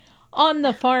On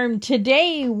the farm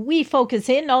today, we focus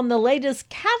in on the latest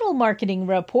cattle marketing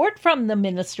report from the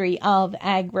Ministry of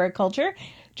Agriculture.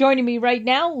 Joining me right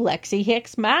now, Lexi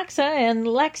Hicks Maxa. And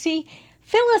Lexi,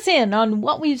 fill us in on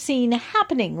what we've seen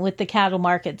happening with the cattle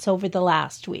markets over the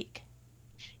last week.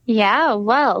 Yeah,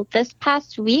 well, this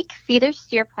past week, feeder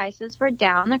steer prices were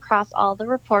down across all the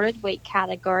reported weight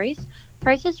categories.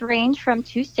 Prices range from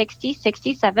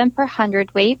 $260.67 per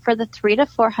hundredweight for the 3 to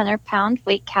 400 pound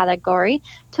weight category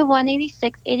to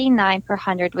 $186.89 per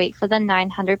hundredweight for the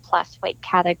 900 plus weight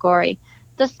category.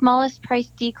 The smallest price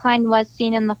decline was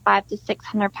seen in the 5 to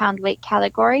 600 pound weight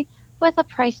category, with a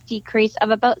price decrease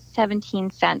of about 17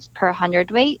 cents per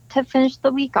hundredweight to finish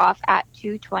the week off at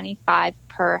 $2.25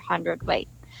 per hundredweight.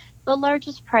 The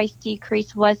largest price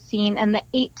decrease was seen in the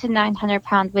 8 to 900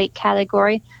 pound weight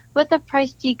category, with a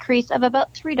price decrease of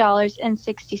about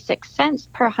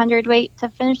 $3.66 per hundredweight to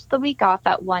finish the week off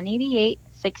at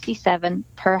 $188.67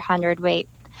 per hundredweight.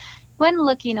 When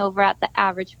looking over at the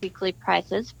average weekly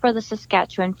prices for the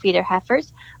Saskatchewan feeder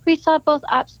heifers, we saw both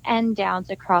ups and downs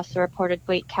across the reported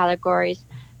weight categories.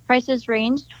 Prices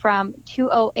ranged from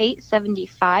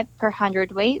 $208.75 per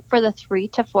hundredweight for the 3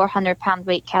 to 400 pound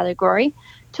weight category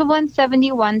to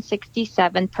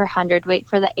 $171.67 per hundredweight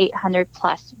for the 800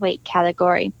 plus weight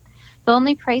category. The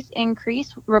only price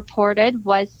increase reported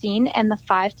was seen in the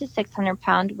 5 to 600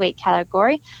 pound weight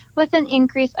category, with an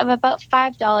increase of about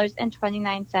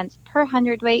 $5.29 per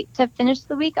hundredweight to finish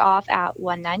the week off at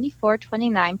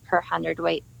 $194.29 per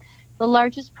hundredweight. The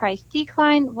largest price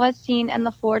decline was seen in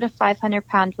the 4 to 500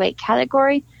 pound weight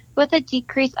category, with a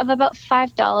decrease of about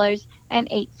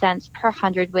 $5.08 per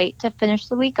hundredweight to finish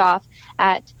the week off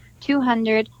at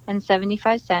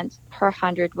 $275 per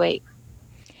hundredweight.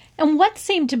 And what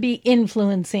seemed to be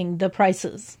influencing the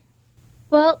prices?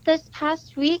 Well, this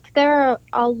past week, there are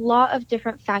a lot of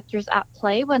different factors at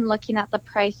play when looking at the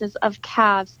prices of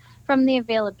calves, from the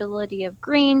availability of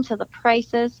grain to the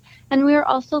prices, and we are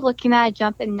also looking at a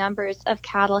jump in numbers of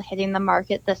cattle hitting the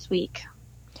market this week.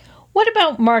 What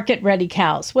about market-ready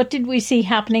cows? What did we see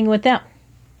happening with them?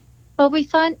 Well, we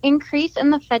saw an increase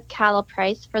in the fed cattle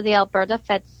price for the Alberta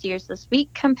fed steers this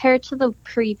week compared to the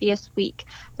previous week.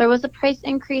 There was a price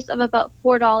increase of about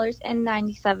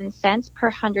 $4.97 per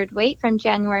hundredweight from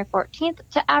January 14th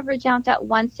to average out at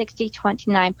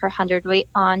 $160.29 per hundredweight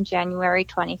on January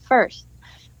 21st.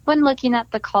 When looking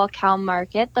at the cull cow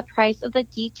market, the price of the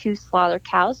D2 slaughter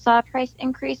cows saw a price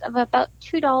increase of about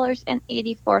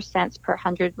 $2.84 per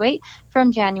hundredweight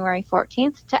from January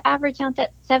 14th to average out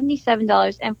at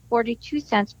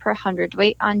 $77.42 per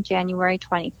hundredweight on January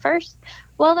 21st,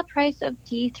 while the price of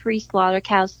D3 slaughter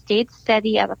cows stayed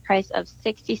steady at a price of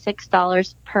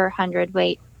 $66 per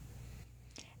hundredweight.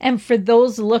 And for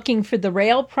those looking for the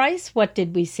rail price, what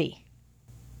did we see?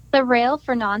 The rail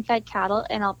for non-fed cattle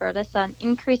in Alberta saw an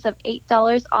increase of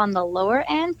 $8 on the lower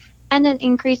end and an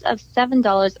increase of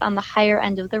 $7 on the higher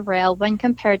end of the rail when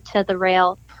compared to the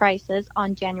rail prices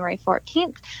on January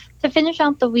 14th to finish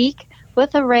out the week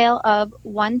with a rail of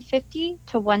 $150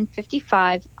 to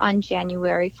 $155 on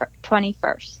January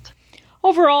 21st.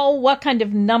 Overall, what kind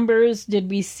of numbers did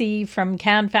we see from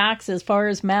Canfax as far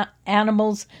as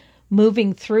animals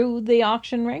moving through the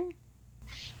auction ring?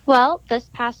 Well, this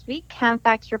past week,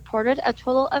 Canfax reported a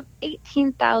total of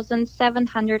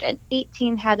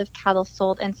 18,718 head of cattle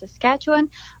sold in Saskatchewan,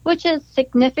 which is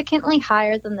significantly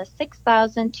higher than the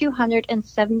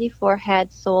 6,274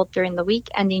 head sold during the week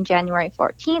ending January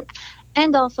 14th,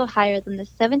 and also higher than the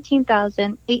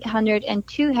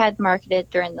 17,802 head marketed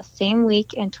during the same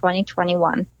week in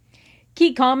 2021.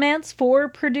 Key comments for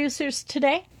producers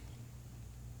today?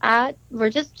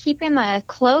 We're just keeping a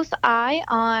close eye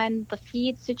on the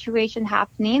feed situation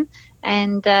happening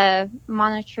and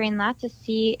monitoring that to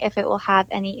see if it will have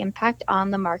any impact on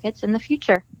the markets in the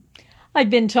future. I've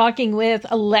been talking with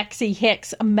Lexi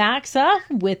Hicks Maxa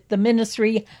with the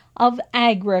Ministry of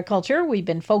Agriculture. We've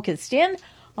been focused in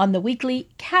on the weekly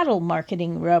cattle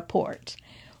marketing report.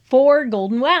 For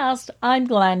Golden West, I'm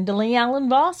Glendalee Allen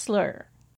Vossler.